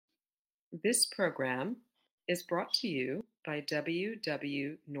This program is brought to you by W.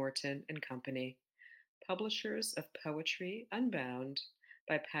 W. Norton and Company, publishers of Poetry Unbound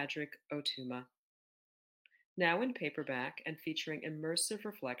by Padraig Ó Tuama. Now in paperback and featuring immersive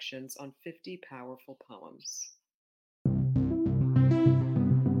reflections on 50 powerful poems.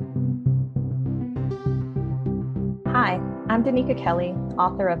 Hi, I'm Danica Kelly,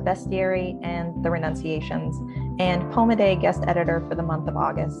 author of Bestiary and The Renunciations, and Poem a Day guest editor for the month of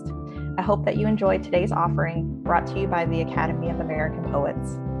August. I hope that you enjoyed today's offering, brought to you by the Academy of American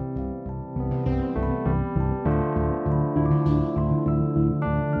Poets.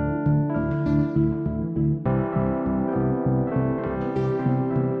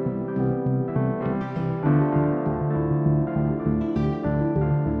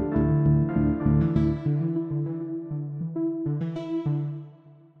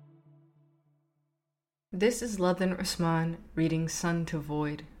 This is Lathan Usman reading Sun to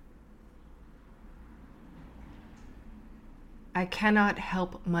Void. I cannot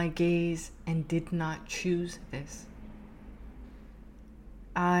help my gaze and did not choose this.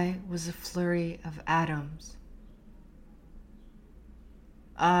 I was a flurry of atoms.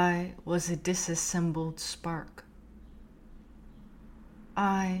 I was a disassembled spark.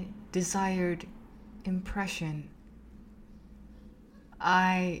 I desired impression.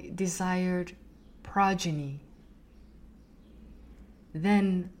 I desired progeny.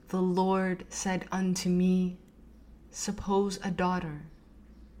 Then the Lord said unto me, suppose a daughter.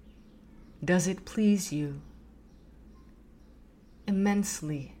 Does it please you?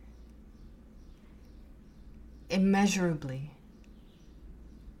 Immensely, immeasurably.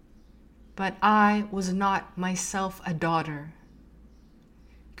 But I was not myself a daughter,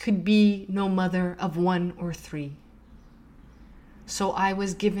 could be no mother of one or three. So I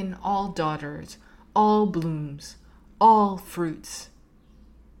was given all daughters, all blooms, all fruits.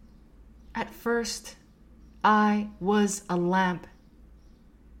 At first, I was a lamp,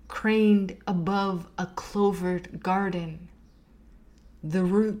 craned above a clovered garden. The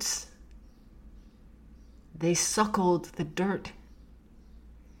roots, they suckled the dirt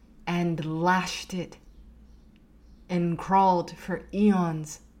and lashed it and crawled for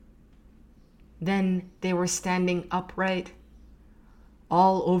eons. Then they were standing upright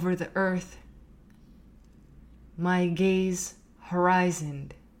all over the earth. My gaze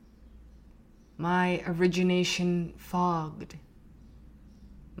horizoned, my origination fogged,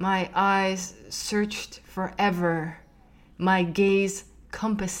 my eyes searched forever, my gaze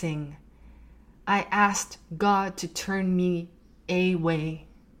compassing. I asked God to turn me a way.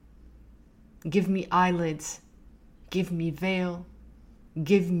 Give me eyelids, give me veil,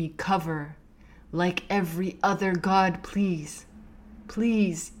 give me cover, like every other God, please.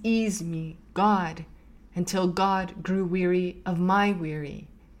 Please ease me, God, until God grew weary of my weary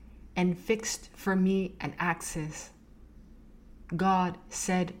and fixed for me an axis. God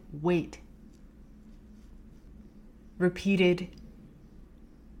said, wait. Repeated,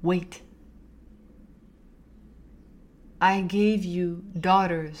 wait. I gave you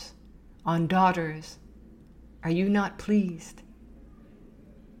daughters on daughters. Are you not pleased?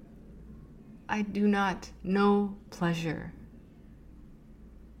 I do not know pleasure.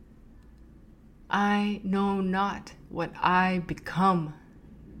 I know not what I become.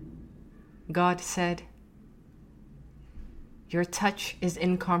 God said, your touch is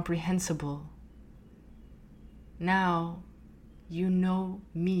incomprehensible. Now you know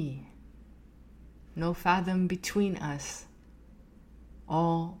me. No fathom between us.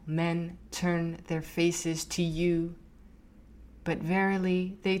 All men turn their faces to you, but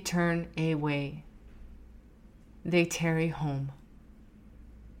verily they turn away. They tarry home.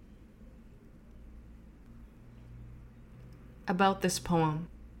 About this poem.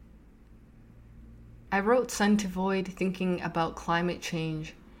 I wrote Sun to Void thinking about climate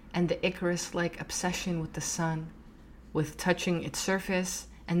change and the Icarus-like obsession with the sun, with touching its surface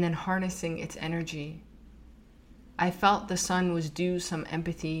and then harnessing its energy. I felt the sun was due some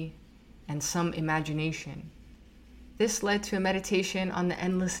empathy and some imagination. This led to a meditation on the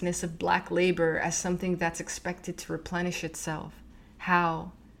endlessness of Black labor as something that's expected to replenish itself.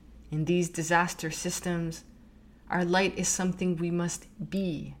 How, in these disaster systems, our light is something we must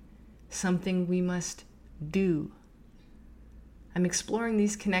be, something we must do. I'm exploring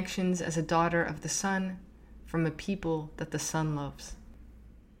these connections as a daughter of the sun from a people that the sun loves.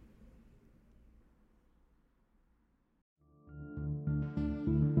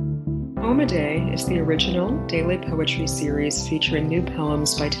 Poem a Day is the original daily poetry series featuring new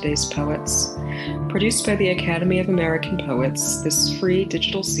poems by today's poets. Produced by the Academy of American Poets, this free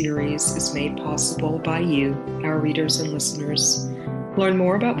digital series is made possible by you, our readers and listeners. Learn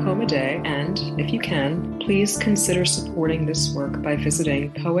more about Poem a Day, and if you can, please consider supporting this work by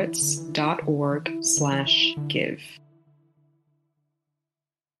visiting poets.org/give.